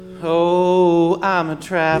Oh, I'm a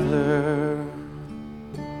traveler,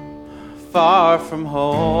 far from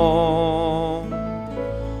home.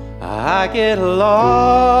 I get lost,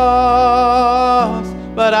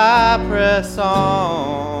 but I press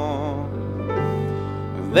on.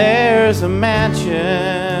 There's a mansion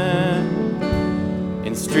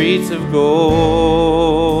in streets of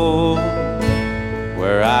gold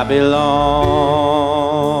where I belong.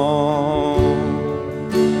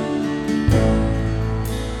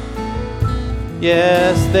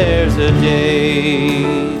 Yes, there's a day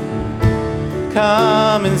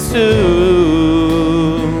coming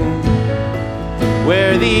soon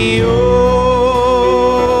where the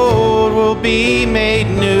old will be made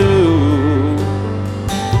new,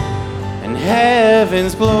 and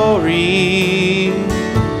heaven's glory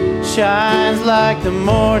shines like the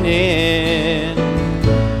morning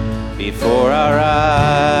before our eyes.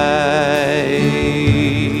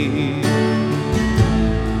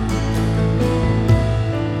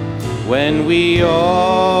 When we all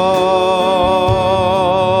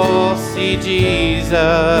see Jesus,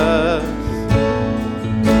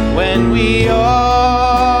 when we all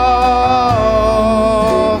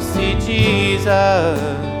see Jesus,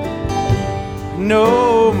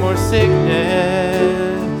 no more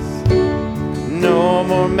sickness, no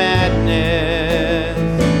more madness,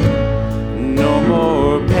 no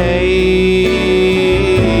more pain.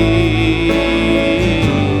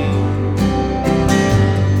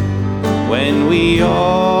 When we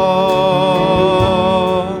all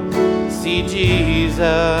see Jesus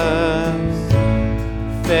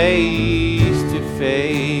face to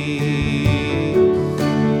face,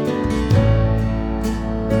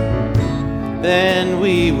 then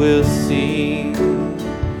we will sing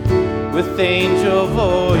with angel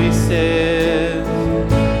voices.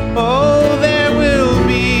 Oh, there will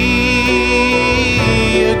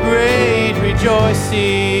be a great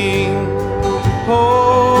rejoicing.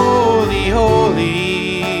 Holy,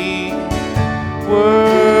 holy,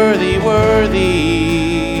 worthy,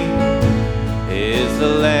 worthy is the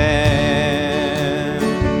Lamb.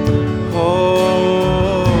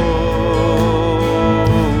 Oh,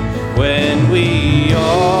 when we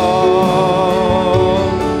all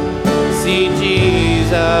see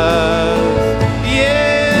Jesus,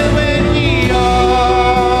 yeah, when we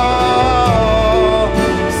all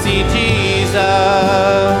see Jesus,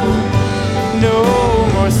 no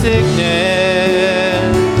more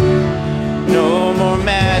sickness, no more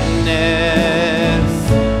madness,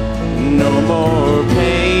 no more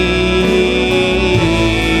pain.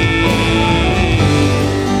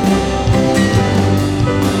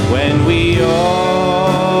 When we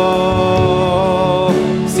all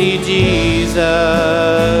see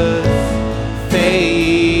Jesus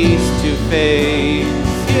face to face,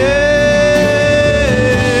 yeah.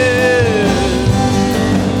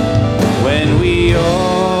 When we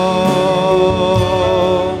all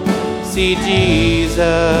see Jesus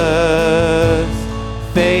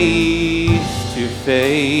face to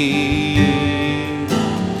face.